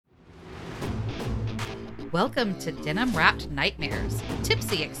Welcome to Denim Wrapped Nightmares,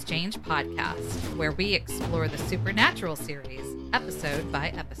 Tipsy Exchange podcast, where we explore the Supernatural series, episode by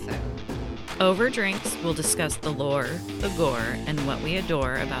episode. Over drinks, we'll discuss the lore, the gore, and what we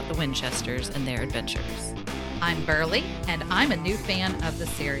adore about the Winchesters and their adventures. I'm Burley, and I'm a new fan of the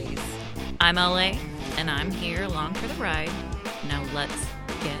series. I'm LA, and I'm here along for the ride. Now let's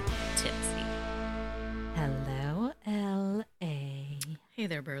get tipsy. Hello, LA. Hey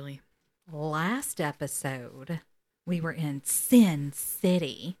there, Burley. Last episode, we were in Sin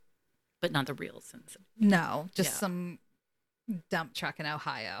City. But not the real Sin City. No, just some dump truck in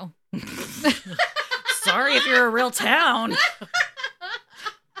Ohio. Sorry if you're a real town.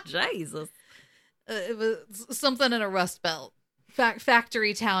 Jesus. It was something in a rust belt.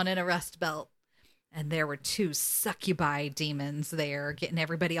 Factory town in a rust belt. And there were two succubi demons there getting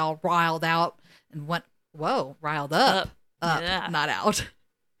everybody all riled out and riled up, Yeah. not out.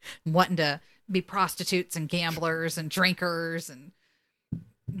 Wanting to be prostitutes and gamblers and drinkers and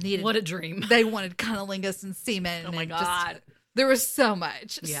needed. What a dream. They wanted cunnilingus and semen. Oh my and God. There was so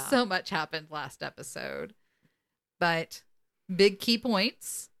much. Yeah. So much happened last episode. But big key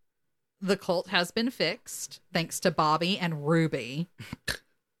points. The cult has been fixed thanks to Bobby and Ruby.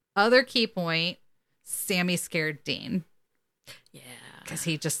 Other key point, Sammy scared Dean. Yeah. Because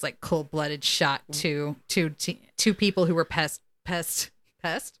he just like cold-blooded shot two people who were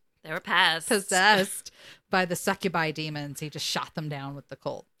They were possessed by the succubi demons. He just shot them down with the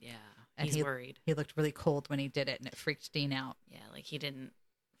Colt. Yeah. And He's worried. He looked really cold when he did it, and it freaked Dean out. Yeah, like he didn't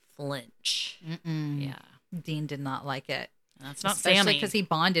flinch. Mm-mm. Yeah. Dean did not like it. And that's not Especially Sammy. because he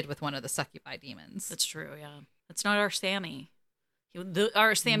bonded with one of the succubi demons. That's true, yeah. That's not our Sammy.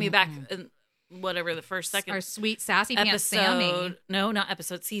 Our Sammy back in whatever the second Our sweet sassy pants episode. Sammy. No, not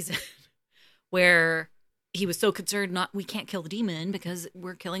episode, season. Where he was so concerned we can't kill the demon because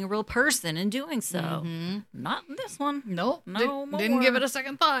we're killing a real person in doing so. Mm-hmm. Not in this one. Nope. No Didn't more. give it a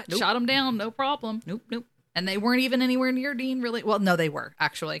second thought. Nope. Shot him down. No problem. Nope. And they weren't even anywhere near Dean, really. Well, no, they were,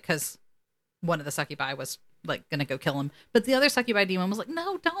 actually, because one of the succubi was, like, going to go kill him. But the other succubi demon was like,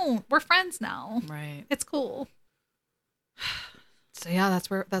 no, don't. We're friends now. Right. It's cool. So, yeah,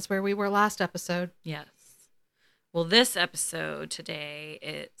 that's where we were last episode. Yes. Well, this episode today,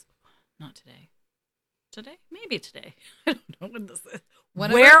 it's not today. Today? Maybe today. I don't know when this is.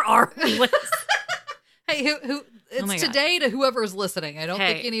 Where are we? Hey, who? It's my God. today to whoever's listening. I don't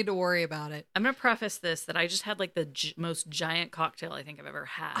Hey. think you need to worry about it. I'm going to preface this that I just had like the most giant cocktail I think I've ever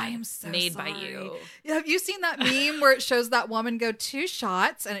had. I am so made sorry. by you. Have you seen that meme where it shows that woman go 2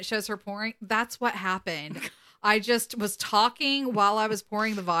 shots and it shows her pouring? That's what happened. I just was talking while I was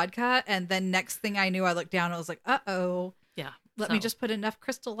pouring the vodka, and then next thing I knew, I looked down and I was like, uh-oh. Yeah. Let me just put enough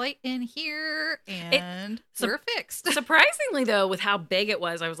Crystal Light in here, and we're fixed. Surprisingly, though, with how big it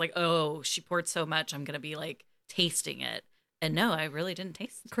was, I was like, oh, she poured so much, I'm going to be like tasting it. And no, I really didn't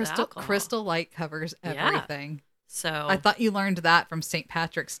taste the alcohol. Crystal Light covers everything. So I thought you learned that from St.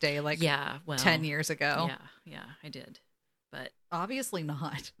 Patrick's Day, 10 years ago. Yeah, I did. But obviously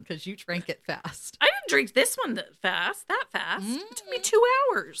not, because you drank it fast. I didn't drink this one that fast. It took me 2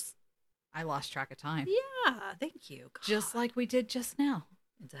 hours. I lost track of time. Yeah, thank you. God. Just like we did just now.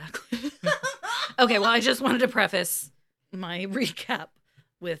 Exactly. Okay, well, I just wanted to preface my recap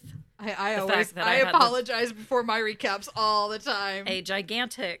with I had apologize before my recaps all the time. a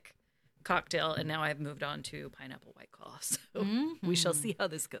gigantic cocktail, and now I've moved on to pineapple White Claw. So we shall see how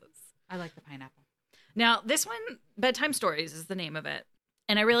this goes. I like the pineapple. Now, this one, Bedtime Stories is the name of it,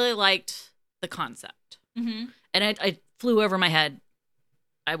 and I really liked the concept. Mm-hmm. And I flew over my head.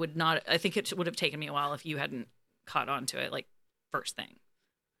 I think it would have taken me a while if you hadn't caught on to it, like, first thing.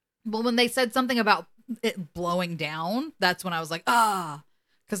 Well, when they said something about it blowing down, that's when I was like,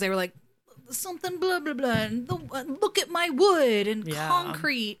 because they were like, something blah, blah, blah, and look at my wood and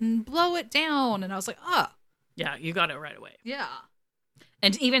concrete and blow it down. And I was like, Yeah, you got it right away. yeah.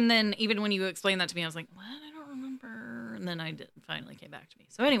 And even when you explained that to me, I was like, what? I don't remember. And then finally came back to me.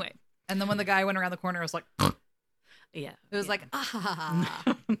 So anyway. And then when the guy went around the corner, I was like, yeah. It was like,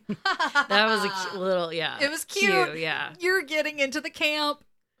 That was a cute little, It was cute. Yeah. You're getting into the camp.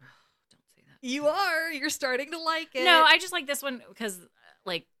 Don't say that. You are. You're starting to like it. No, I just like this one because,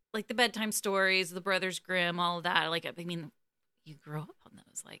 like the Bedtime Stories, the Brothers Grimm, all of that. Like, I mean, you grow up on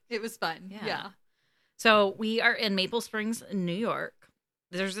those. Like, It was fun. Yeah. So we are in Maple Springs, New York.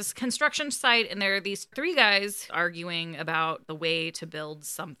 There's this construction site, and there are these 3 guys arguing about the way to build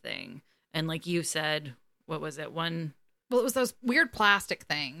something. And like you said, what was it? Well, it was those weird plastic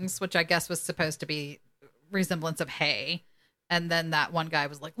things, which I guess was supposed to be resemblance of hay. And then that one guy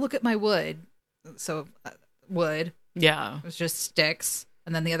was like, look at my wood. So wood. Yeah. It was just sticks.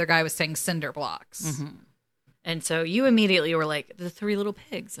 And then the other guy was saying cinder blocks. Mm-hmm. And so you immediately were like, the three little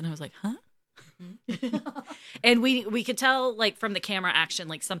pigs. And I was like, huh? And we could tell, like, from the camera action,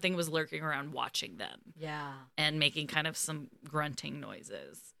 like something was lurking around watching them. Yeah. And making kind of some grunting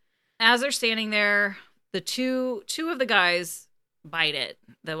noises. As they're standing there, the two of the guys bite it.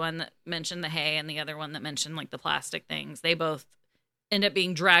 The one that mentioned the hay and the other one that mentioned, like, the plastic things. They both end up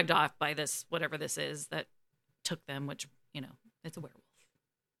being dragged off by this, whatever this is that took them, which, you know, it's a werewolf,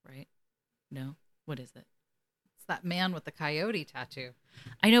 right? No? What is it? It's that man with the coyote tattoo.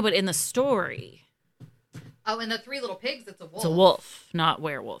 I know, but in the story... Oh, in the Three Little Pigs, it's a wolf. It's a wolf, not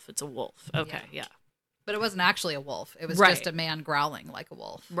werewolf. It's a wolf. Okay, yeah. But it wasn't actually a wolf. It was Right. just a man growling like a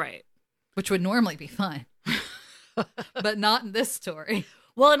wolf. Right. Which would normally be fun. But not in this story.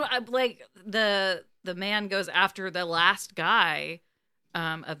 Well, and like the man goes after the last guy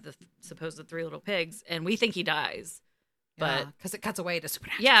of the supposed Three Little Pigs, and we think he dies. But because it cuts away to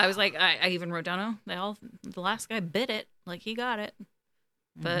supernatural. yeah, I was like, I even wrote down, the last guy bit it, like he got it,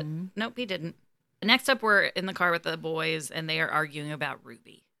 but nope, he didn't. Next up, we're in the car with the boys, and they are arguing about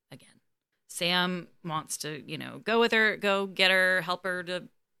Ruby again. Sam wants to, go with her, go get her, help her to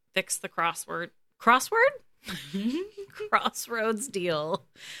fix the crossroads deal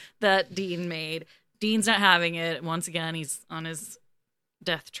that Dean made. Dean's not having it. Once again, he's on his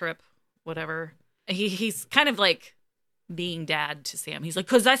death trip, whatever. He's kind of like being dad to Sam. He's like,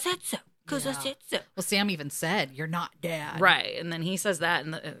 because I said so. Because I said so. Well, Sam even said, you're not dad. Right. And then he says that,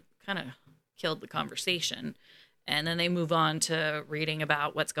 and it kind of killed the conversation. And then they move on to reading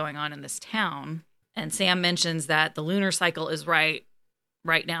about what's going on in this town. And Sam mentions that the lunar cycle is right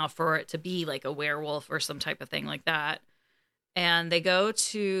now for it to be like a werewolf or some type of thing like that. And they go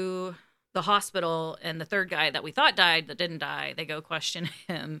to the hospital, and the third guy that we thought died that didn't die, they go question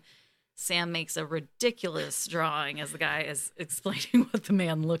him. Sam makes a ridiculous drawing as the guy is explaining what the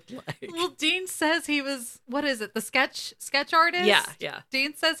man looked like. Well, Dean says he was, what is it, the sketch artist? Yeah.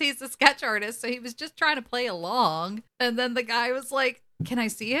 Dean says he's a sketch artist, so he was just trying to play along. And then the guy was like, can I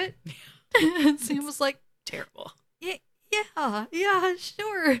see it? And Sam was like, terrible. Yeah,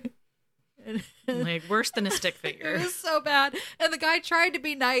 sure. Like, worse than a stick figure. It was so bad. And the guy tried to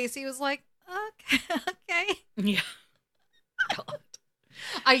be nice. He was like, okay. Yeah. God.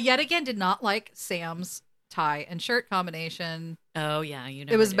 I yet again did not like Sam's tie and shirt combination. Oh, yeah.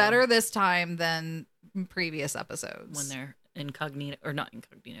 It was better this time than previous episodes. When they're incognito, or not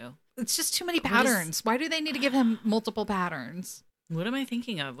incognito. It's just too many patterns. Why do they need to give him multiple patterns? What am I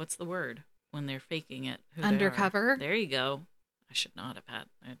thinking of? What's the word? When they're faking it. Undercover? There you go. I should not have had.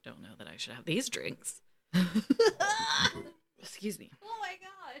 I don't know that I should have these drinks. Excuse me. Oh my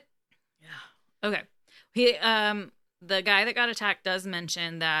God. Yeah. Okay. He, the guy that got attacked does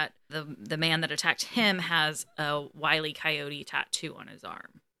mention that the man that attacked him has a Wile E. Coyote tattoo on his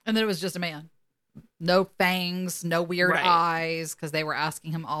arm. And then it was just a man. No fangs, no weird eyes, because they were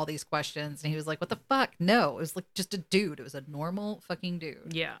asking him all these questions. And he was like, what the fuck? No, it was like just a dude. It was a normal fucking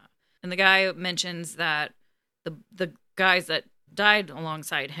dude. Yeah. And the guy mentions that the guys that died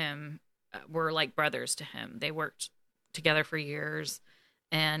alongside him were like brothers to him. They worked together for years.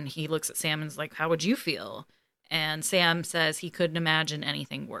 And he looks at Sam and is like, how would you feel? And Sam says he couldn't imagine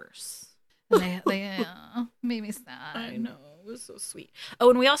anything worse. And they made me sad. I know. It was so sweet. Oh,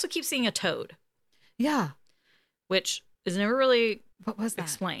 and we also keep seeing a toad. Yeah. Which is never really what was that?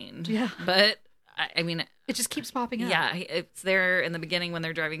 Explained. Yeah. But, I mean... It just keeps popping up. Yeah. It's there in the beginning when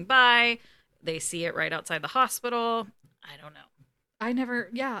they're driving by. They see it right outside the hospital. I don't know. I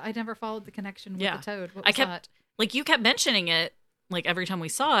never followed the connection with the toad. What was that? Like, you kept mentioning it, like, every time we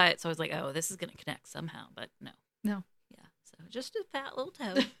saw it. So I was like, oh, this is going to connect somehow. But no. No. Yeah. So just a fat little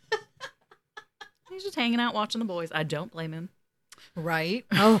toad. He's just hanging out watching the boys. I don't blame him. Right?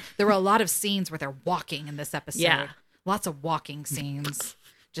 Oh, there were a lot of scenes where they're walking in this episode. Yeah. Lots of walking scenes.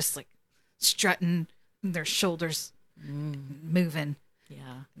 Just like strutting, their shoulders moving.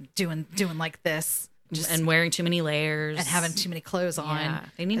 Yeah. Doing like this. And wearing too many layers. And having too many clothes on. Yeah.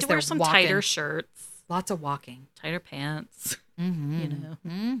 They need to wear some tighter shirts. Lots of walking. Tighter pants. Mm-hmm. You know.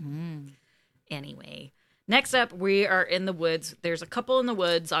 Mm-hmm. Anyway. Next up, we are in the woods. There's a couple in the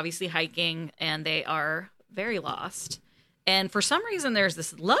woods, obviously hiking, and they are very lost. And for some reason, there's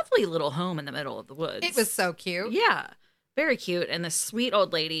this lovely little home in the middle of the woods. It was so cute. Yeah, very cute. And this sweet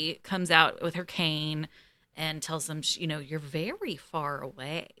old lady comes out with her cane and tells them, you're very far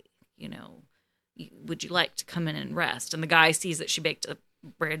away. Would you like to come in and rest? And the guy sees that she baked a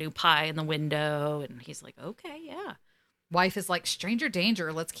brand new pie in the window, and he's like, okay, yeah. Wife is like, stranger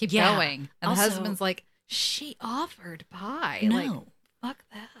danger, let's keep Yeah. going. And Also, the husband's like, she offered pie. No. Like, fuck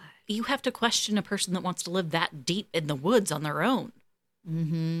that. You have to question a person that wants to live that deep in the woods on their own.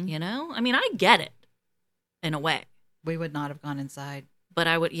 Mm-hmm. I mean, I get it. in a way. We would not have gone inside. But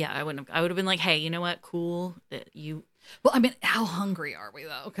I wouldn't have. I would have been like, hey, you know what? Cool that you. Well, I mean, how hungry are we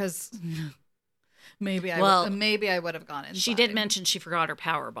though? Because maybe I would have gone inside. She did mention she forgot her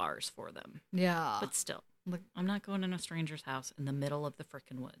power bars for them. Yeah. But still, I'm not going in a stranger's house in the middle of the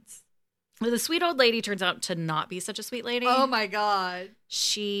frickin' woods. Well, the sweet old lady turns out to not be such a sweet lady. Oh my God.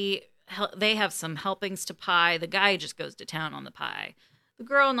 They have some helpings to pie. The guy just goes to town on the pie. The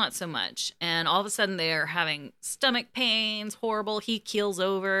girl, not so much. And all of a sudden, they're having stomach pains, horrible. He keels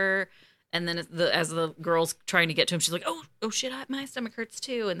over. And then as the girl's trying to get to him, she's like, oh shit, my stomach hurts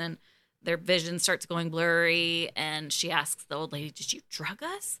too. And then their vision starts going blurry. And she asks the old lady, did you drug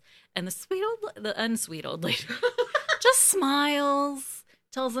us? And the unsweet old lady just smiles,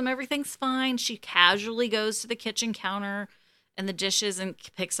 tells them everything's fine. She casually goes to the kitchen counter and the dishes and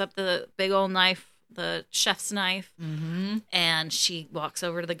picks up the big old knife, the chef's knife. Mm-hmm. And she walks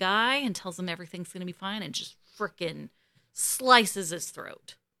over to the guy and tells him everything's going to be fine and just frickin' slices his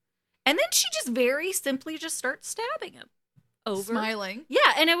throat. And then she just very simply just starts stabbing him over. Smiling.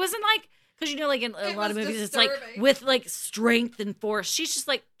 Yeah, and it wasn't like, because like in a lot of movies, disturbing. It's like with like strength and force. She's just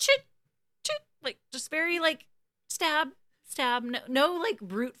like, chit, like just very like stab. No like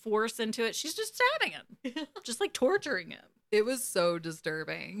brute force into it. She's just stabbing him. Just like torturing him. It was so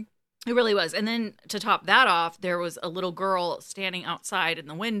disturbing. It really was. And then to top that off, there was a little girl standing outside in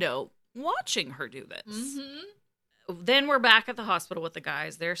the window watching her do this. Mm-hmm. Then we're back at the hospital with the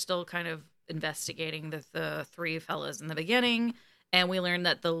guys. They're still kind of investigating the three fellas in the beginning. And we learned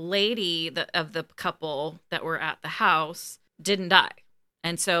that the lady of the couple that were at the house didn't die.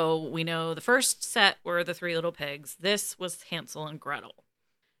 And so we know the first set were the three little pigs. This was Hansel and Gretel.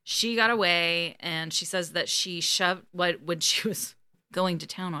 She got away, and she says that she shoved when she was going to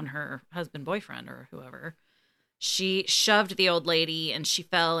town on her husband, boyfriend, or whoever. She shoved the old lady, and she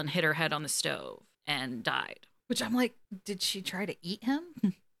fell and hit her head on the stove and died. Which I'm like, did she try to eat him?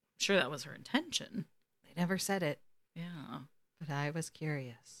 I'm sure that was her intention. They never said it. Yeah. But I was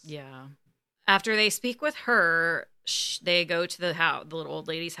curious. Yeah. After they speak with her, they go to the little old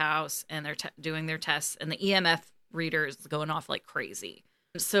lady's house, and they're doing their tests, and the EMF reader is going off like crazy.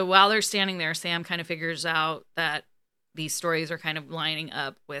 So while they're standing there, Sam kind of figures out that these stories are kind of lining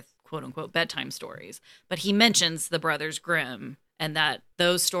up with quote unquote bedtime stories. But he mentions the Brothers Grimm and that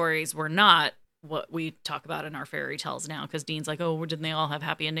those stories were not what we talk about in our fairy tales now. Because Dean's like, oh, didn't they all have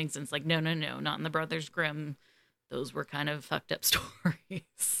happy endings? And it's like, no, not in the Brothers Grimm. Those were kind of fucked up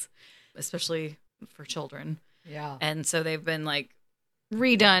stories, especially for children. Yeah. And so they've been like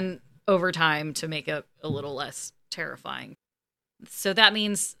redone over time to make it a little less terrifying. So that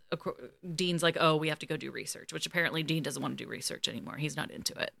means Dean's like, oh, we have to go do research, which apparently Dean doesn't want to do research anymore. He's not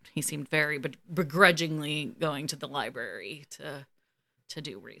into it. He seemed very begrudgingly going to the library to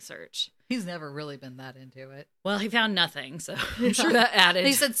do research. He's never really been that into it. Well, he found nothing, so I'm sure that added.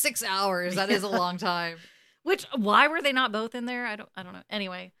 He said 6 hours. That is a long time. Which, why were they not both in there? I don't know.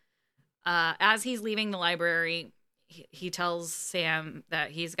 Anyway, as he's leaving the library, he tells Sam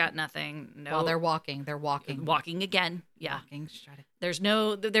that he's got nothing. No, While they're walking. Walking again. Yeah. Walking.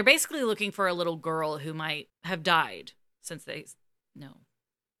 They're basically looking for a little girl who might have died since no.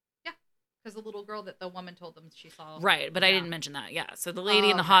 Yeah. Because the little girl that the woman told them she saw. Right. But I didn't mention that. Yeah. So the lady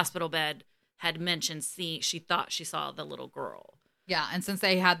in the hospital bed had mentioned she thought she saw the little girl. Yeah. And since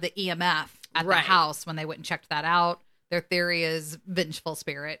they had the EMF at the house when they went and checked that out, their theory is vengeful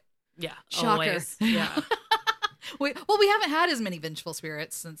spirit. Yeah. Shocker. Always. Yeah. We haven't had as many vengeful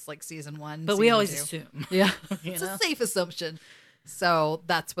spirits since like season 1. But we always assume. Yeah. It's a safe assumption. So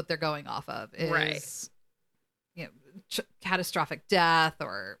that's what they're going off of is, right. You know, catastrophic death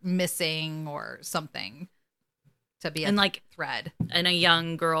or missing or something to be a thread. And a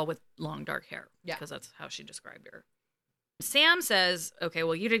young girl with long dark hair. Yeah. Because that's how she described her. Sam says, okay,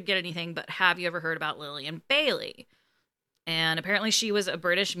 well, you didn't get anything, but have you ever heard about Lillian Bailey? And apparently she was a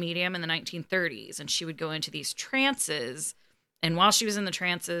British medium in the 1930s, and she would go into these trances. And while she was in the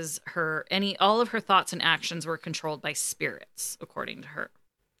trances, all of her thoughts and actions were controlled by spirits, according to her.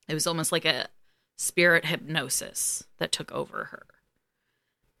 It was almost like a spirit hypnosis that took over her.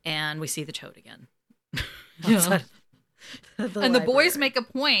 And we see the toad again. Yeah. And the boys make a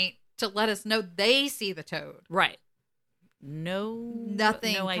point to let us know they see the toad. Right.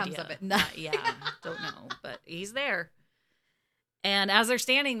 Nothing comes idea. of it. Yeah, don't know, but he's there. And as they're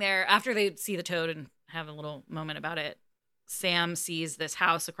standing there, after they see the toad and have a little moment about it, Sam sees this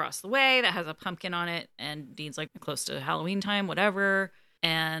house across the way that has a pumpkin on it. And Dean's like, close to Halloween time, whatever.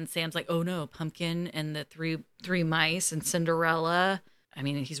 And Sam's like, oh no, pumpkin and the three mice and Cinderella. I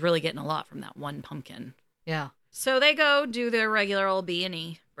mean, he's really getting a lot from that one pumpkin. Yeah. So they go do their regular old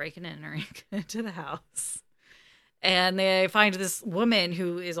B&E, breaking and entering into the house. And they find this woman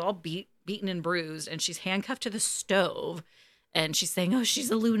who is all beaten and bruised, and she's handcuffed to the stove. And she's saying, oh, she's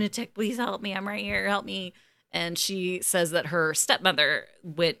a lunatic. Please help me. I'm right here. Help me. And she says that her stepmother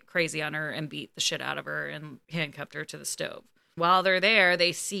went crazy on her and beat the shit out of her and handcuffed her to the stove. While they're there,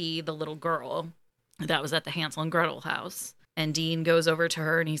 they see the little girl that was at the Hansel and Gretel house. And Dean goes over to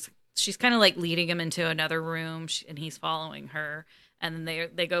her, and she's kind of like leading him into another room, and he's following her. And then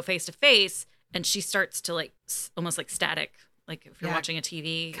they go face to face, and she starts to like almost like static, like if you're watching a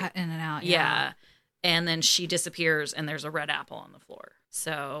TV. Cut in and out. Yeah. And then she disappears, and there's a red apple on the floor.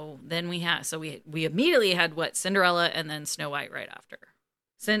 So then we immediately had Cinderella and then Snow White right after.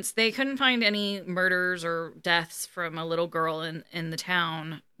 Since they couldn't find any murders or deaths from a little girl in the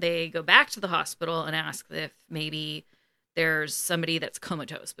town, they go back to the hospital and ask if maybe there's somebody that's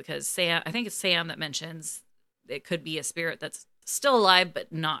comatose, because I think it's Sam that mentions it could be a spirit that's still alive,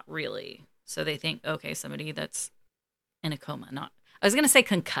 but not really. So they think, okay, somebody that's in a coma, I was going to say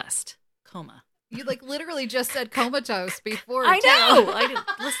concussed. Coma. You like literally just said comatose before. I know. I didn't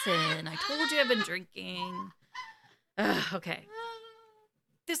listen. I told you I've been drinking. Okay.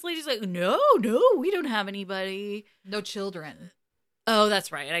 This lady's like, no, we don't have anybody. No children. Oh,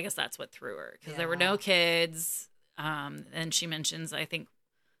 that's right. I guess that's what threw her, because there were no kids. And she mentions, I think,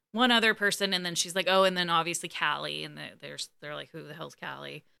 one other person, and then she's like, oh, and then obviously Callie, and they're like, who the hell's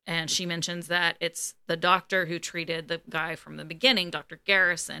Callie? And she mentions that it's the doctor who treated the guy from the beginning, Dr.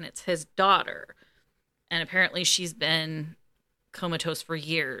 Garrison. It's his daughter. And apparently she's been comatose for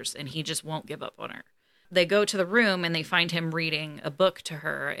years, and he just won't give up on her. They go to the room, and they find him reading a book to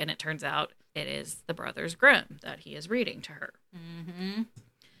her, and it turns out it is the Brothers Grimm that he is reading to her. Mm-hmm.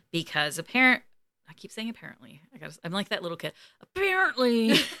 Because I keep saying apparently. I'm like that little kid.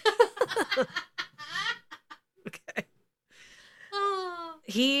 Apparently. Okay.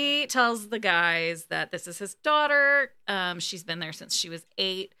 He tells the guys that this is his daughter. She's been there since she was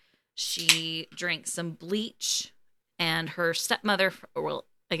 8. She drank some bleach, and her stepmother,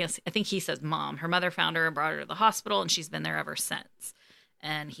 I think he says mom. Her mother found her and brought her to the hospital, and she's been there ever since.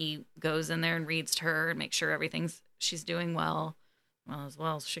 And he goes in there and reads to her and makes sure she's doing well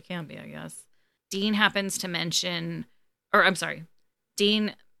as she can be, I guess. Dean happens to mention,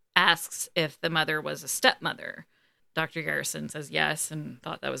 Dean asks if the mother was a stepmother. Dr. Garrison says yes, and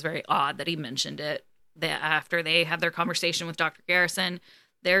thought that was very odd that he mentioned it. That after they have their conversation with Dr. Garrison,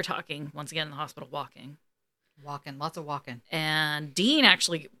 they're talking once again in the hospital, walking, lots of walking. And Dean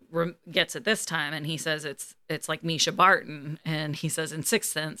actually gets it this time, and he says it's like Misha Barton, and he says in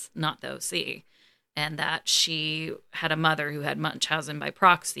Sixth Sense, not the OC, and that she had a mother who had Munchausen by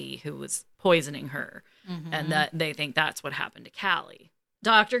proxy, who was poisoning her, and that they think that's what happened to Callie.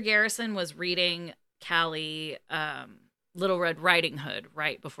 Dr. Garrison was reading Callie Little Red Riding Hood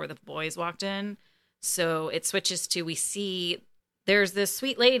right before the boys walked in. So it switches to, we see there's this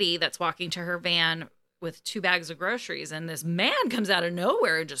sweet lady that's walking to her van with 2 bags of groceries, and this man comes out of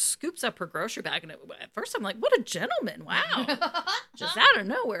nowhere and just scoops up her grocery bag. And at first I'm like, what a gentleman. Wow. Just out of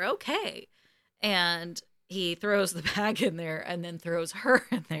nowhere. Okay. And he throws the bag in there and then throws her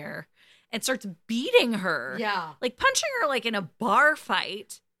in there and starts beating her. Yeah. Like punching her like in a bar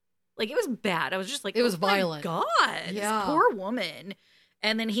fight. Like, it was bad. I was just like, it was violent. God, this poor woman.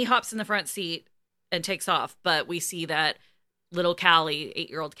 And then he hops in the front seat and takes off. But we see that little Callie,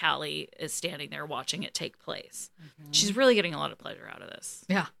 8-year-old Callie, is standing there watching it take place. Mm-hmm. She's really getting a lot of pleasure out of this.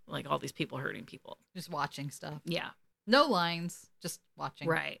 Yeah. Like all these people hurting people. Just watching stuff. Yeah. No lines, just watching.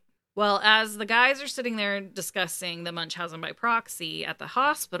 Right. Well, as the guys are sitting there discussing the Munchausen by proxy at the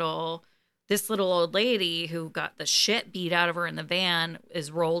hospital, this little old lady who got the shit beat out of her in the van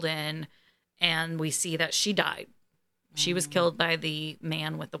is rolled in, and we see that she died. She was killed by the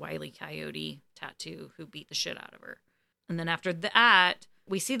man with the Wile E. Coyote tattoo who beat the shit out of her. And then after that,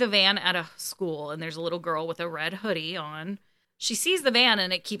 we see the van at a school, and there's a little girl with a red hoodie on. She sees the van,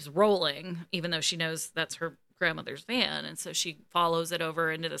 and it keeps rolling, even though she knows that's her grandmother's van. And so she follows it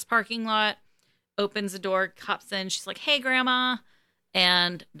over into this parking lot, opens the door, hops in. She's like, hey, Grandma.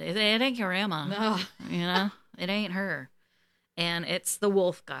 And it ain't your grandma. No. You know, it ain't her. And it's the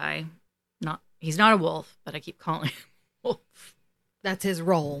wolf guy. He's not a wolf, but I keep calling him wolf. That's his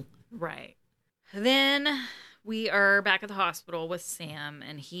role. Right. Then we are back at the hospital with Sam,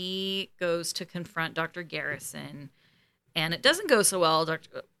 and he goes to confront Dr. Garrison. And it doesn't go so well.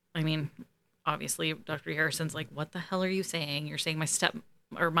 Obviously, Dr. Garrison's like, what the hell are you saying? You're saying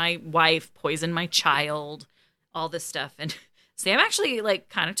my wife poisoned my child, all this stuff. And Sam actually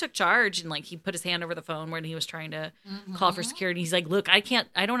kind of took charge, and he put his hand over the phone when he was trying to call for security. He's like, look, I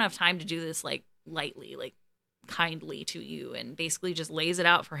don't have time to do this lightly, kindly to you, and basically just lays it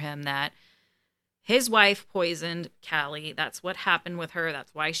out for him that his wife poisoned Callie. That's what happened with her.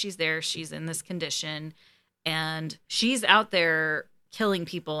 That's why she's there. She's in this condition. And she's out there killing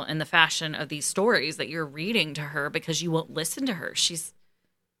people in the fashion of these stories that you're reading to her because you won't listen to her.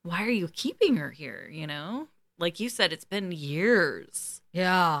 Why are you keeping her here? You know, like you said, it's been years.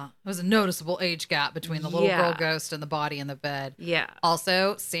 Yeah. It was a noticeable age gap between the little girl ghost and the body in the bed. Yeah.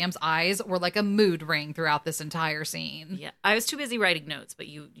 Also, Sam's eyes were like a mood ring throughout this entire scene. Yeah. I was too busy writing notes, but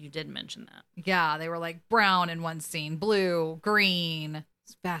you did mention that. Yeah. They were like brown in one scene, blue, green.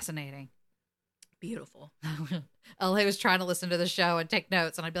 It's fascinating. Beautiful. LA was trying to listen to the show and take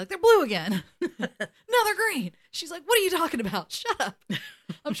notes, and I'd be like, they're blue again. No, they're green. She's like, what are you talking about? Shut up.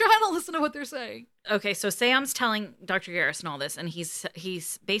 I'm trying to listen to what they're saying. Okay, so Sam's telling Dr. Garrison all this, and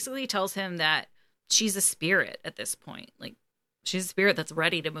he's basically tells him that she's a spirit at this point. Like, she's a spirit that's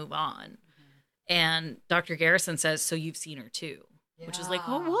ready to move on. Mm-hmm. And Dr. Garrison says, so you've seen her too. Yeah. Which is like,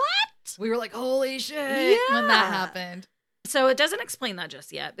 oh, what? We were like, holy shit, when that happened. So it doesn't explain that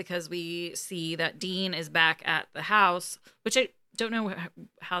just yet, because we see that Dean is back at the house, which I don't know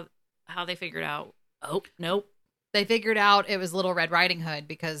how they figured out. Oh, nope. They figured out it was Little Red Riding Hood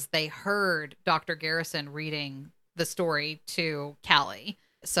because they heard Dr. Garrison reading the story to Callie.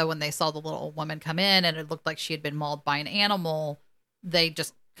 So when they saw the little woman come in and it looked like she had been mauled by an animal, they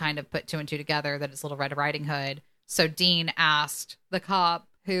just kind of put two and two together that it's Little Red Riding Hood. So Dean asked the cop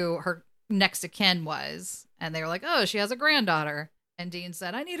who her next of kin was, and they were like, oh, she has a granddaughter. And Dean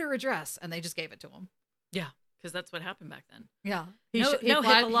said, I need her address. And they just gave it to him. Yeah, because that's what happened back then. Yeah. No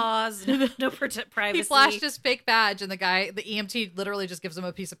HIPAA laws, no privacy. He flashed his fake badge, and the EMT literally just gives him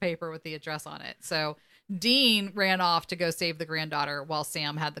a piece of paper with the address on it. So Dean ran off to go save the granddaughter while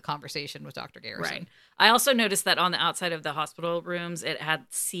Sam had the conversation with Dr. Garrison. Right. I also noticed that on the outside of the hospital rooms, it had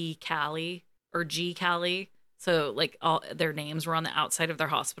C. Callie or G. Callie. So, like, all their names were on the outside of their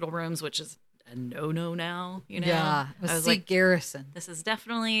hospital rooms, which is a no-no now, you know? Yeah, it was I was C. like, Garrison. This is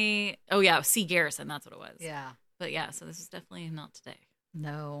definitely... Oh, yeah, C. Garrison, that's what it was. Yeah. But, yeah, so this is definitely not today.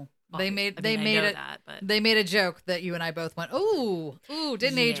 No. Well, they made a joke that you and I both went, ooh,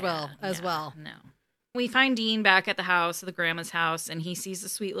 didn't age well as well. No. We find Dean back at the house, the grandma's house, and he sees a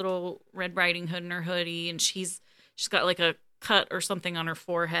sweet little Red Riding Hood in her hoodie, and she's got, like, a cut or something on her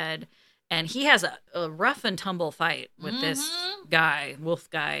forehead. And he has a rough and tumble fight with this guy, wolf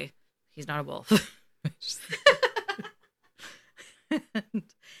guy. He's not a wolf. It's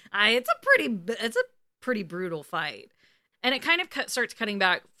a pretty brutal fight, and it kind of starts cutting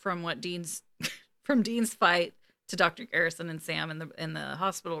back from Dean's fight to Dr. Garrison and Sam in the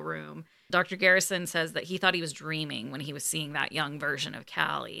hospital room. Dr. Garrison says that he thought he was dreaming when he was seeing that young version of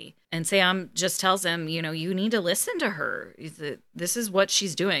Callie. And Sam just tells him, you know, you need to listen to her. This is what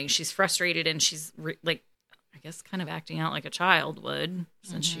she's doing. She's frustrated, and she's like, I guess, kind of acting out like a child would,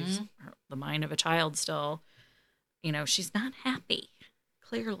 since she's the mind of a child still. You know, she's not happy,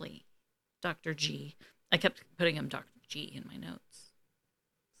 clearly. Dr. G. I kept putting him Dr. G in my notes.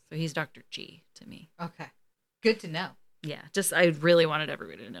 So he's Dr. G to me. Okay. Good to know. Yeah, I really wanted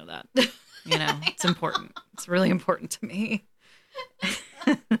everybody to know that. You know, it's important. It's really important to me.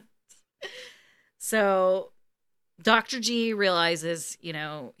 So Dr. G realizes, you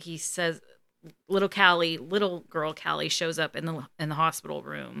know, he says little girl Callie shows up in the hospital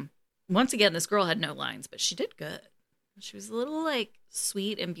room. Once again, this girl had no lines, but she did good. She was a little, like,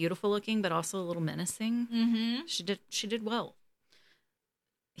 sweet and beautiful looking, but also a little menacing. Mm-hmm. She did well.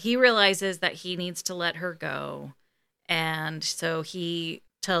 He realizes that he needs to let her go. And so he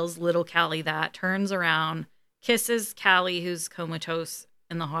tells little Callie that, turns around, kisses Callie, who's comatose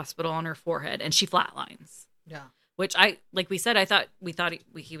in the hospital, on her forehead, and she flatlines. Yeah. Which we said, I thought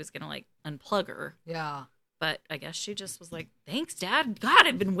he was going to, like, unplug her. Yeah. But I guess she just was like, thanks, Dad. God,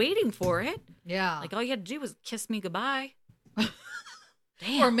 I've been waiting for it. Yeah. Like, all you had to do was kiss me goodbye.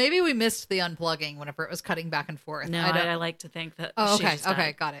 Damn. Or maybe we missed the unplugging whenever it was cutting back and forth. No, I like to think that. Oh, she okay. just died.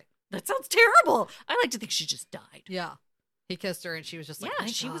 Okay, got it. That sounds terrible. I like to think she just died. Yeah. He kissed her and she was just like, yeah,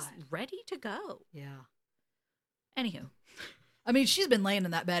 she was ready to go. Yeah. Anywho. I mean, she's been laying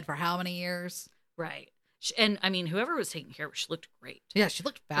in that bed for how many years? Right. And I mean, whoever was taking care of her, she looked great. Yeah, she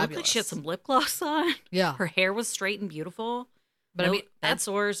looked fabulous. Looked like she had some lip gloss on. Yeah. Her hair was straight and beautiful. But I mean, bed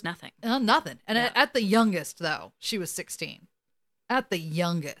sores, nothing. Nothing. And at the youngest, though, she was 16. At the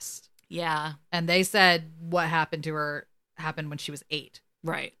youngest. Yeah. And they said what happened to her happened when she was 8.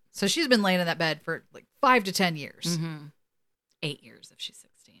 Right. So she's been laying in that bed for like 5 to 10 years. Mm-hmm. 8 years if she's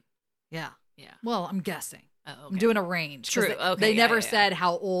 16. Yeah. Yeah. Well, I'm guessing. Oh, okay. I'm doing a range. True. They never said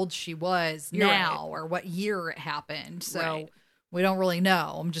how old she was You're now right. or what year it happened. So Right. we don't really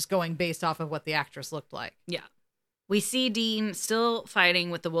know. I'm just going based off of what the actress looked like. Yeah. We see Dean still fighting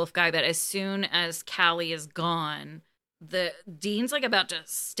with the wolf guy, but as soon as Callie is gone, the Dean's like about to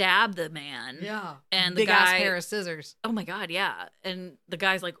stab the man. Yeah. And the big guy, ass pair of scissors. oh my God, yeah. And the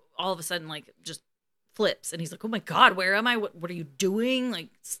guy's like all of a sudden like just flips and he's like, oh my God, where am I? What are you doing? Like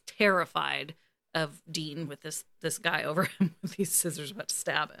terrified of Dean with this guy over him with these scissors about to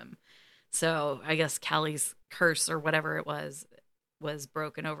stab him. So I guess Callie's curse or whatever it was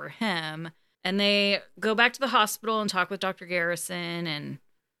broken over him. And they go back to the hospital and talk with Dr. Garrison, and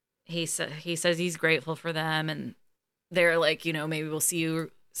he says he's grateful for them, and they're like, maybe we'll see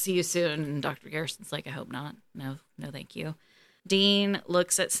you soon. And Dr. Garrison's like, I hope not. No, thank you. Dean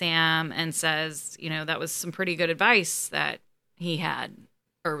looks at Sam and says, that was some pretty good advice that he had,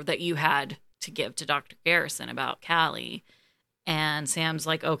 or that you had to give to Dr. Garrison about Callie. And Sam's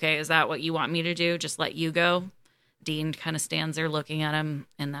like, okay, is that what you want me to do? Just let you go? Dean kind of stands there looking at him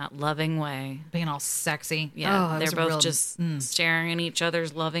in that loving way. Being all sexy. Yeah, they're both just staring in each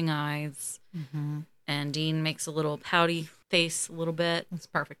other's loving eyes. Mm-hmm. And Dean makes a little pouty face a little bit. It's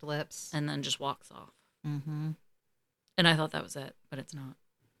perfect lips. And then just walks off. Mm-hmm. And I thought that was it, but it's not.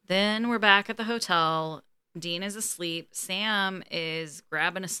 Then we're back at the hotel. Dean is asleep. Sam is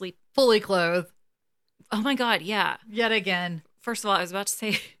grabbing a sleep. Fully clothed. Oh my God, yeah. Yet again. First of all, I was about to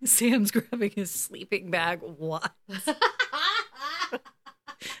say Sam's grabbing his sleeping bag. What?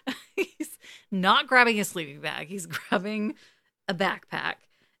 He's not grabbing his sleeping bag. He's grabbing a backpack,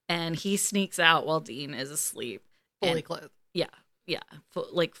 and he sneaks out while Dean is asleep. Fully clothed. Yeah.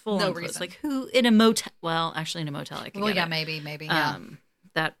 Full no on clothes. reason. Like who in a motel? Well, actually in a motel I could get it. Maybe. Yeah.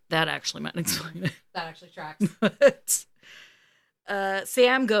 That actually might explain it. That actually tracks. But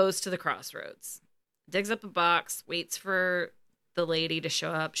Sam goes to the crossroads, digs up a box, waits for the lady to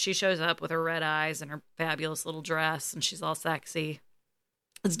show up. She shows up with her red eyes and her fabulous little dress, and she's all sexy.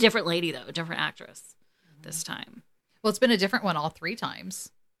 It's a different lady, though, a different actress this time. Well, it's been a different one all 3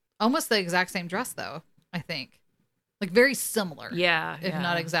 times. Almost the exact same dress, though, I think. Like, very similar. Yeah. If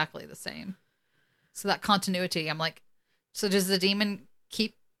not exactly the same. So that continuity, I'm like, so does the demon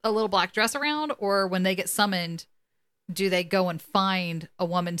keep a little black dress around? Or when they get summoned, do they go and find a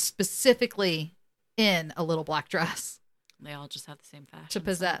woman specifically in a little black dress? They all just have the same fashion. To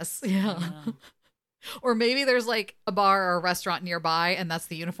possess. Yeah. Or maybe there's like a bar or a restaurant nearby and that's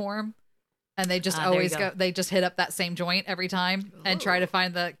the uniform. And they just always go. They just hit up that same joint every time and try to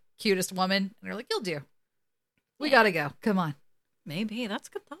find the cutest woman. And they're like, you'll do. We got to go. Come on. Maybe. That's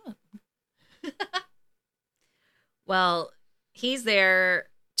a good thought. Well, he's there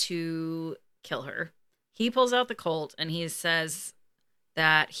to kill her. He pulls out the Colt and he says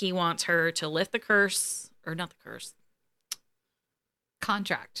that he wants her to lift the curse, or not the curse.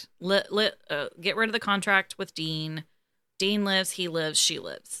 Contract. Get rid of the contract with Dean. Dean lives, he lives, she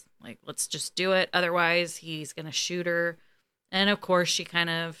lives. Like, let's just do it. Otherwise, he's going to shoot her. And of course, she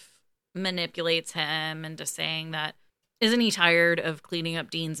kind of manipulates him into saying that, isn't he tired of cleaning up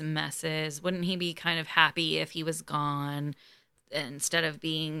Dean's messes? Wouldn't he be kind of happy if he was gone instead of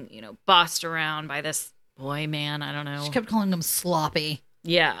being, bossed around by this boy, man? I don't know. She kept calling him sloppy.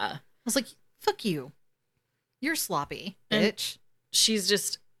 Yeah. I was like, fuck you. You're sloppy, bitch. And she's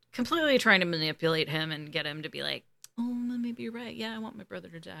just completely trying to manipulate him and get him to be like, oh, maybe you're right. Yeah, I want my brother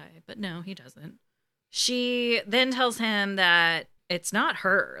to die. But no, he doesn't. She then tells him that it's not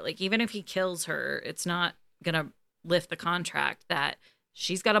her. Like, even if he kills her, it's not going to lift the contract, that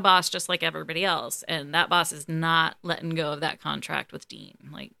she's got a boss just like everybody else. And that boss is not letting go of that contract with Dean.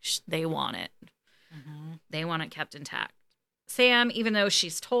 Like, they want it. Mm-hmm. They want it kept intact. Sam, even though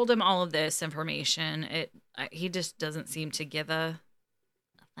she's told him all of this information, he just doesn't seem to give a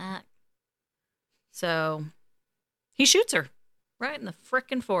fuck. So he shoots her right in the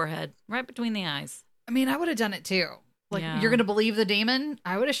frickin' forehead, right between the eyes. I mean, I would have done it too. Like, you're going to believe the demon?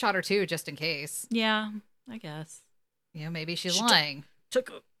 I would have shot her too, just in case. Yeah, I guess. Maybe she's lying.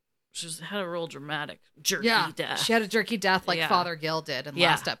 She had a real dramatic jerky death. She had a jerky death like Father Gil did in the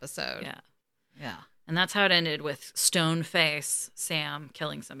last episode. Yeah. And that's how it ended, with stone face Sam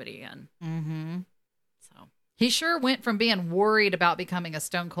killing somebody again. Mm-hmm. So he sure went from being worried about becoming a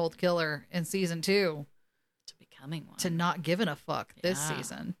stone cold killer in season 2 to becoming one, to not giving a fuck this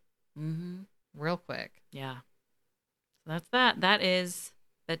season. Mm-hmm. Real quick. Yeah. So that's that. That is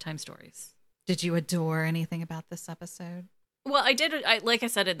Bedtime Stories. Did you adore anything about this episode? Well, I did. Like I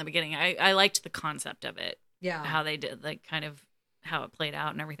said in the beginning, I liked the concept of it. Yeah. How they did, like, kind of how it played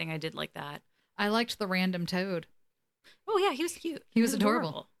out and everything. I did like that. I liked the random toad. Oh, yeah. He was cute. He was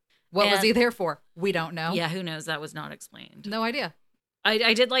adorable. What was he there for? We don't know. Yeah, who knows? That was not explained. No idea.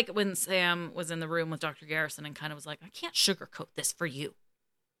 I did like when Sam was in the room with Dr. Garrison and kind of was like, I can't sugarcoat this for you.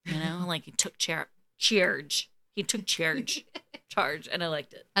 Like, he took charge. He took charge, and I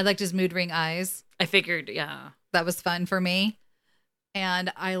liked it. I liked his mood ring eyes. I figured, yeah. That was fun for me.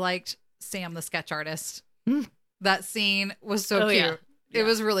 And I liked Sam, the sketch artist. That scene was so cute. Yeah. It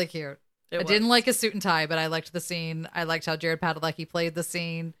was really cute. I didn't like his suit and tie, but I liked the scene. I liked how Jared Padalecki played the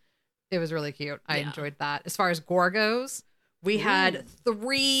scene. It was really cute. I enjoyed that. As far as gore goes, we had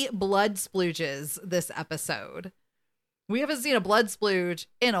 3 blood splooges this episode. We haven't seen a blood splooge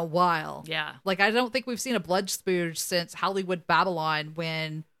in a while. Yeah. Like, I don't think we've seen a blood splooge since Hollywood Babylon,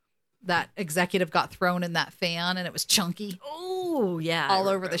 when that executive got thrown in that fan and it was chunky. Oh, yeah. All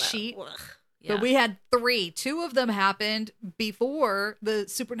over the sheet. Ugh. Yeah. But we had 3. 2 of them happened before the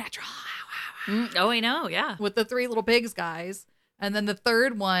supernatural. Oh, I know. Yeah. With the 3 little pigs guys. And then the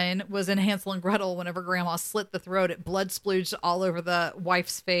third one was in Hansel and Gretel. Whenever Grandma slit the throat, it blood splooged all over the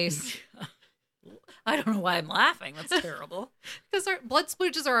wife's face. I don't know why I'm laughing. That's terrible. Because our blood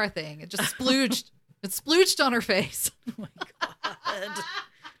splooges are our thing. It just splooged. It splooged on her face. Oh my God.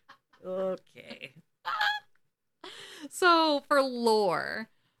 Okay. So for lore,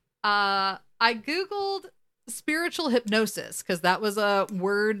 I Googled spiritual hypnosis because that was a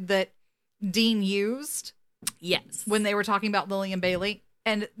word that Dean used. Yes. When they were talking about Lillian Bailey.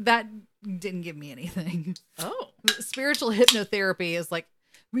 And that didn't give me anything. Oh. Spiritual hypnotherapy is like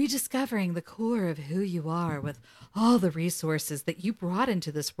rediscovering the core of who you are with all the resources that you brought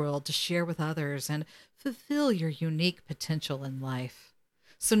into this world to share with others and fulfill your unique potential in life.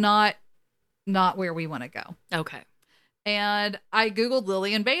 So not where we want to go. Okay. And I Googled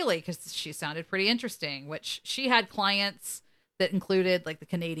Lillian Bailey because she sounded pretty interesting, which she had clients that included like the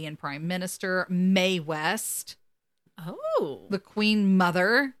Canadian Prime Minister, Mae West. Oh. The Queen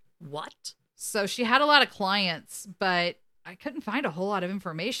Mother. What? So she had a lot of clients, but I couldn't find a whole lot of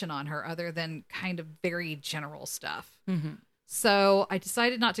information on her other than kind of very general stuff. Mm-hmm. So I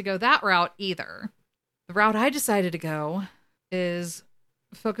decided not to go that route either. The route I decided to go is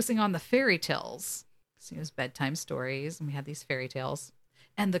focusing on the fairy tales. So it was bedtime stories, and we had these fairy tales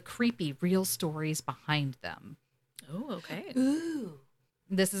and the creepy real stories behind them. Oh, okay. Ooh.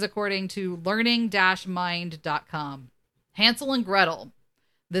 This is according to learning-mind.com. Hansel and Gretel.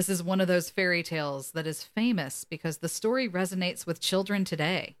 This is one of those fairy tales that is famous because the story resonates with children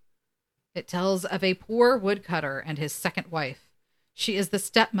today. It tells of a poor woodcutter and his second wife. She is the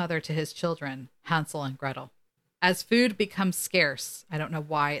stepmother to his children, Hansel and Gretel. As food becomes scarce, I don't know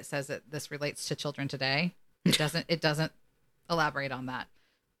why it says that this relates to children today. It doesn't elaborate on that.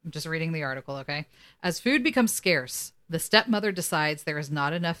 I'm just reading the article, okay? As food becomes scarce, the stepmother decides there is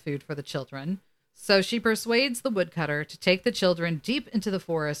not enough food for the children, so she persuades the woodcutter to take the children deep into the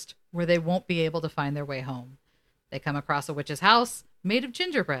forest where they won't be able to find their way home. They come across a witch's house made of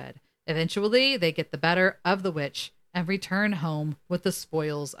gingerbread. Eventually, they get the better of the witch and return home with the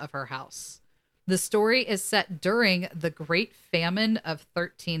spoils of her house. The story is set during the Great Famine of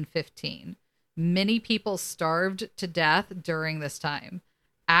 1315. Many people starved to death during this time.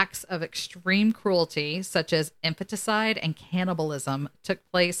 Acts of extreme cruelty, such as infanticide and cannibalism, took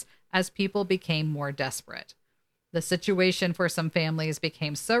place as people became more desperate. The situation for some families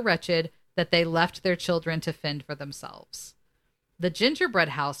became so wretched that they left their children to fend for themselves. The gingerbread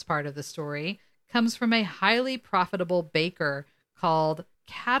house part of the story comes from a highly profitable baker called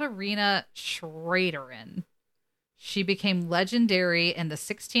Katerina Schraderin. She became legendary in the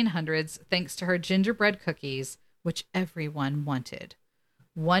 1600s thanks to her gingerbread cookies, which everyone wanted.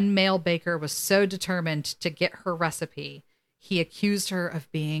 One male baker was so determined to get her recipe, he accused her of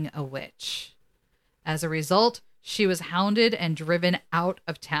being a witch. As a result, she was hounded and driven out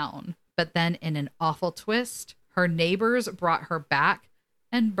of town. But then, in an awful twist, her neighbors brought her back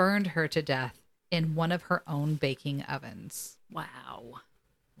and burned her to death in one of her own baking ovens. Wow.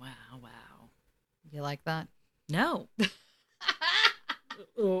 Wow. You like that? No.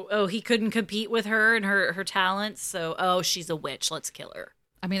 Oh, he couldn't compete with her and her talents, so, she's a witch. Let's kill her.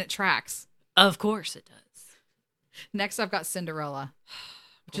 I mean, it tracks. Of course it does. Next, I've got Cinderella,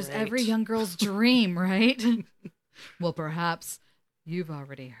 which is Great. every young girl's dream, right? Well, perhaps you've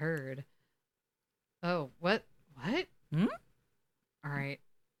already heard. Oh, what? Hmm? All right.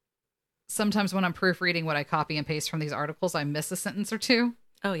 Sometimes when I'm proofreading what I copy and paste from these articles, I miss a sentence or two.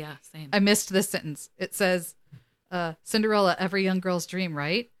 Oh, yeah, same. I missed this sentence. It says, Cinderella, every young girl's dream,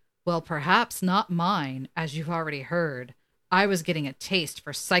 right? Well, perhaps not mine, as you've already heard. I was getting a taste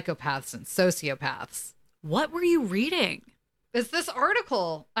for psychopaths and sociopaths. What were you reading? It's this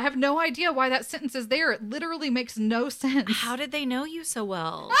article. I have no idea why that sentence is there. It literally makes no sense. How did they know you so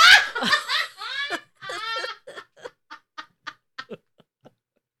well?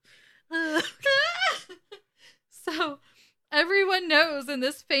 So, everyone knows in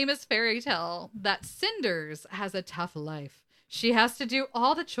this famous fairy tale that Cinders has a tough life. She has to do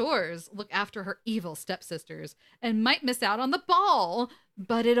all the chores, look after her evil stepsisters, and might miss out on the ball,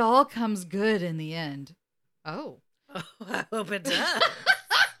 but it all comes good in the end. Oh. Oh, I hope it does.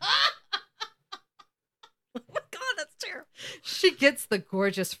 Oh my God, that's terrible. She gets the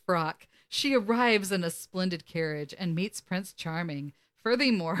gorgeous frock. She arrives in a splendid carriage and meets Prince Charming.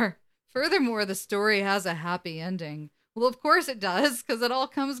 Furthermore, the story has a happy ending. Well, of course it does, because it all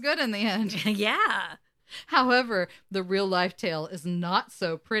comes good in the end. Yeah. However, the real life tale is not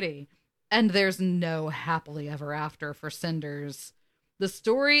so pretty, and there's no happily ever after for Cinders. The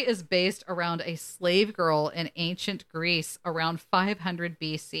story is based around a slave girl in ancient Greece around 500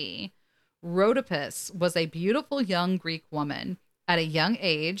 BC. Rhodopis was a beautiful young Greek woman. At a young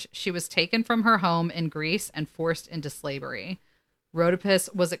age, she was taken from her home in Greece and forced into slavery.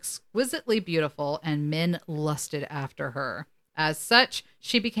 Rhodopis was exquisitely beautiful, and men lusted after her. As such,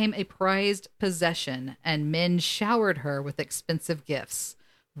 she became a prized possession, and men showered her with expensive gifts.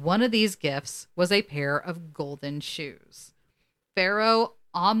 One of these gifts was a pair of golden shoes. Pharaoh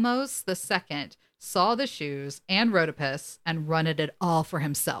Ahmose II saw the shoes and Rhodopis and wanted it all for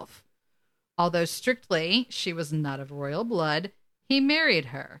himself. Although strictly she was not of royal blood, he married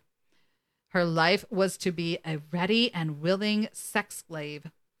her. Her life was to be a ready and willing sex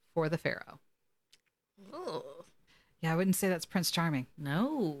slave for the pharaoh. Oh. Yeah, I wouldn't say that's Prince Charming.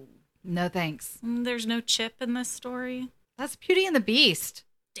 No. No thanks. There's no Chip in this story? That's Beauty and the Beast.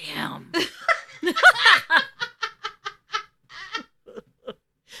 Damn.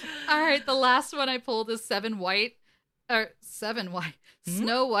 All right, the last one I pulled is Snow White and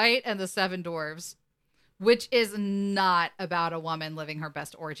the Seven Dwarves, which is not about a woman living her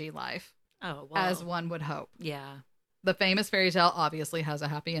best orgy life. Oh, wow. As one would hope. Yeah. The famous fairy tale obviously has a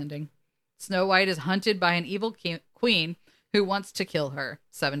happy ending. Snow White is hunted by an evil queen who wants to kill her.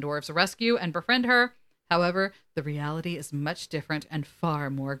 Seven dwarfs rescue and befriend her. However, the reality is much different and far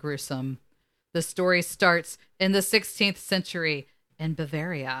more gruesome. The story starts in the 16th century in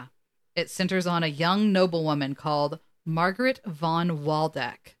Bavaria. It centers on a young noblewoman called Margaret von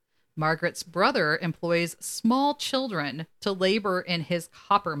Waldeck. Margaret's brother employs small children to labor in his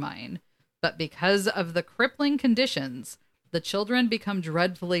copper mine, but because of the crippling conditions, the children become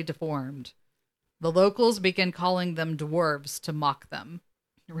dreadfully deformed. The locals begin calling them dwarves to mock them.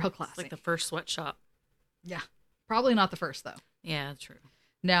 Real classic. It's like the first sweatshop. Yeah. Probably not the first, though. Yeah, true.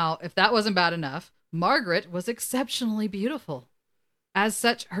 Now, if that wasn't bad enough, Margaret was exceptionally beautiful. As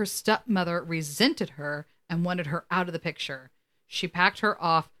such, her stepmother resented her and wanted her out of the picture. She packed her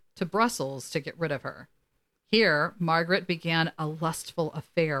off to Brussels to get rid of her. Here, Margaret began a lustful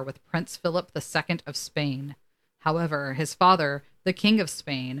affair with Prince Philip II of Spain. However, his father, the King of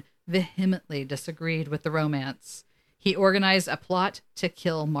Spain, vehemently disagreed with the romance. He organized a plot to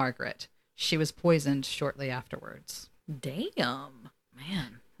kill Margaret. She was poisoned shortly afterwards. Damn.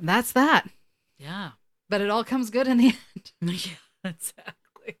 Man. And that's that. Yeah. But it all comes good in the end. Yeah,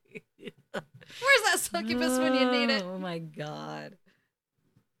 exactly. Where's that succubus when you need it? Oh, my God.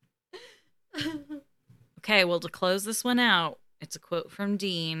 Okay, well, to close this one out, it's a quote from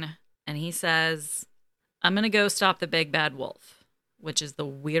Dean, and he says, "I'm going to go stop the big bad wolf," which is the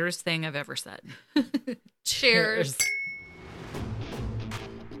weirdest thing I've ever said. Cheers.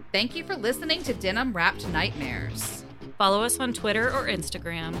 Thank you for listening to Denim Wrapped Nightmares. Follow us on Twitter or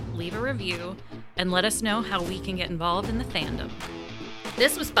Instagram, leave a review, and let us know how we can get involved in the fandom.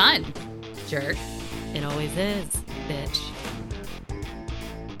 This was fun. Jerk. It always is, bitch.